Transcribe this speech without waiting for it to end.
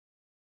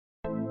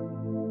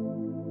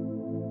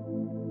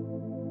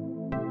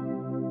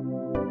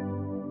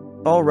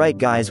Alright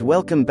guys,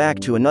 welcome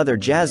back to another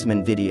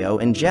Jasmine video,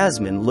 and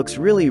Jasmine looks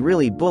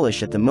really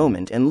bullish at the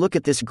moment. And look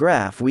at this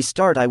graph.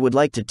 I would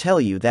like to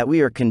tell you that we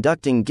are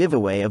conducting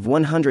giveaway of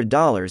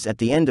 $100 at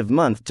the end of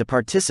month. To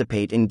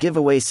participate in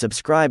giveaway,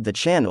 subscribe the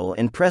channel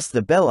and press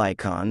the bell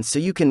icon so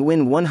you can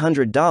win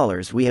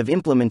 $100. We have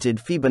implemented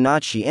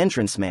Fibonacci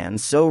entrance man,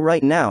 so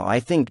right now I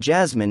think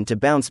Jasmine to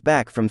bounce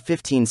back from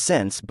 15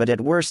 cents, but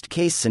at worst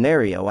case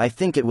scenario I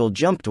think it will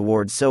jump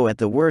towards, so at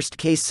the worst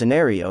case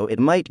scenario it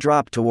might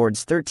drop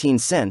towards 13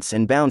 cents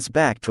and bounce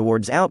back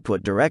towards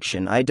output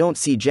direction. I don't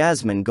see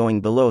Jasmine going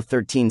below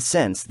 13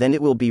 cents, then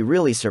it will be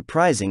really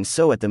surprising.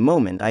 So at the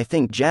moment I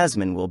think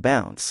Jasmine will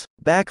bounce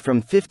back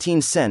from 15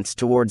 cents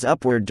towards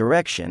upward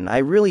direction. I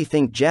really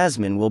think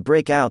Jasmine will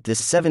break out this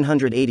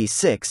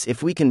 786.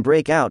 If we can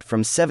break out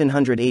from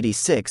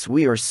 786,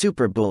 we are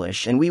super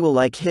bullish and we will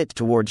hit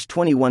towards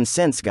 21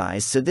 cents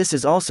guys. So this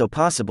is also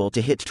possible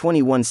to hit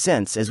 21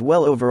 cents as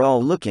well.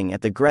 Overall, looking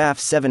at the graph,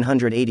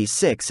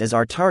 786 as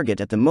our target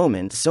at the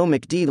moment. So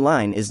MACD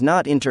line is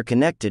not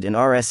interconnected and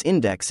RS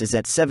index is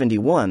at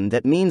 71.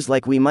 That means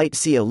we might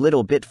see a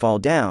little bit fall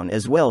down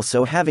as well.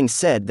 So having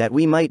said that,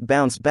 we might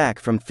bounce back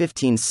from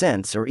 15 cents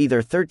or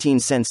either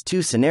 13 cents.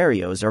 Two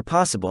scenarios are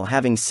possible.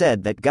 Having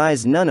said that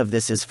guys, none of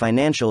this is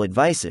financial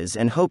advices,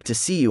 and hope to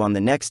see you on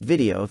the next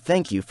video.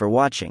 Thank you for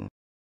watching.